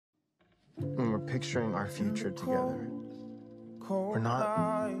When we're picturing our future together, we're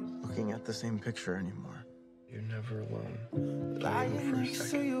not looking at the same picture anymore. You're never alone. Not even for a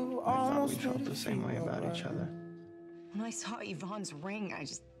second. I thought we felt the same way about each other. When I saw Yvonne's ring,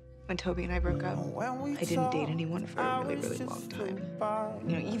 when Toby and I broke up, I didn't date anyone for a really, really long time.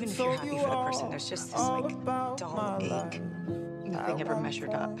 You know, even if you're happy for the person, there's just this, like, dull ache. Nothing ever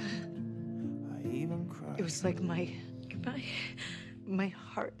measured up. It was like my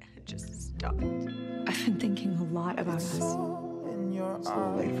heart had just stopped. I've been thinking a lot about us. It's a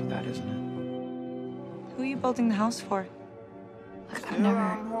little late for that, isn't it? Who are you building the house for? Look, I've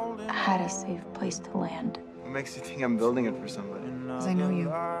never had a safe place to land. What makes you think I'm building it for somebody? Because I know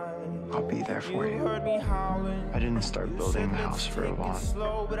you. I'll be there for you. I didn't start building the house for Yvonne. I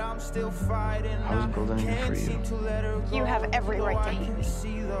was building it for you. You have every right to hate me.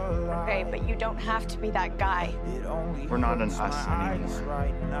 Okay, but you don't have to be that guy. We're not an us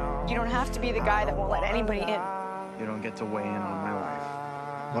anymore. You don't have to be the guy that won't let anybody in. You don't get to weigh in on my life.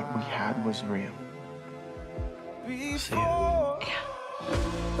 What we had was real. I'll see you. Yeah.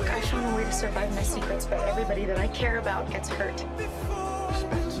 Look, I found a way to survive my secrets, but everybody that I care about gets hurt.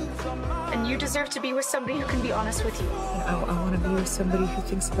 And you deserve to be with somebody who can be honest with you. I want to be with somebody who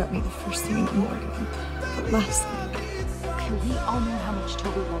thinks about me the first thing in the morning, the last thing. Okay, we all know how much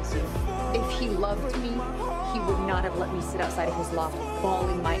Toby loves you. If he loved me, he would not have let me sit outside of his loft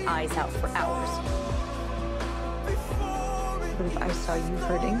bawling my eyes out for hours. But if I saw you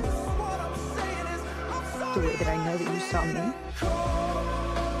hurting, the way that I know that you saw me.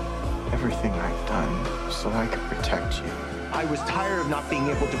 Everything I've done so I could protect you. I was tired of not being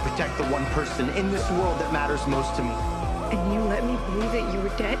able to protect the one person in this world that matters most to me. And you let me believe that you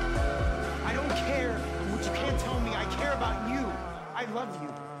were dead? I don't care what you can't tell me. I care about you. I love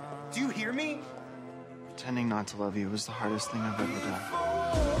you. Do you hear me? Pretending not to love you was the hardest thing I've ever done.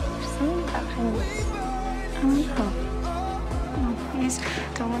 There's something about him that's... I want to go. Oh, please,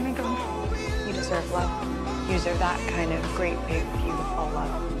 don't let me go. You deserve love. You deserve that kind of great, big, beautiful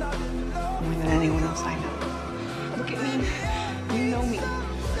love. More than anyone else I know. Look at me. You know me.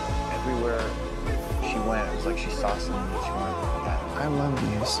 Everywhere she went, it was like she saw something that she wanted to look at. I love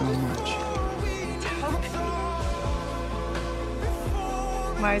you so much.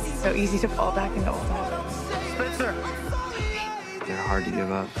 Why is it so easy to fall back into old habits? Spencer! They're hard to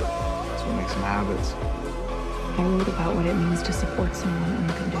give up. That's what makes them habits. I wrote about what it means to support someone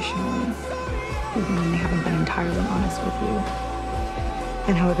unconditionally, even when they haven't been entirely honest with you.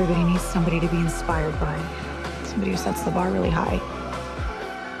 And how everybody needs somebody to be inspired by. Somebody who sets the bar really high.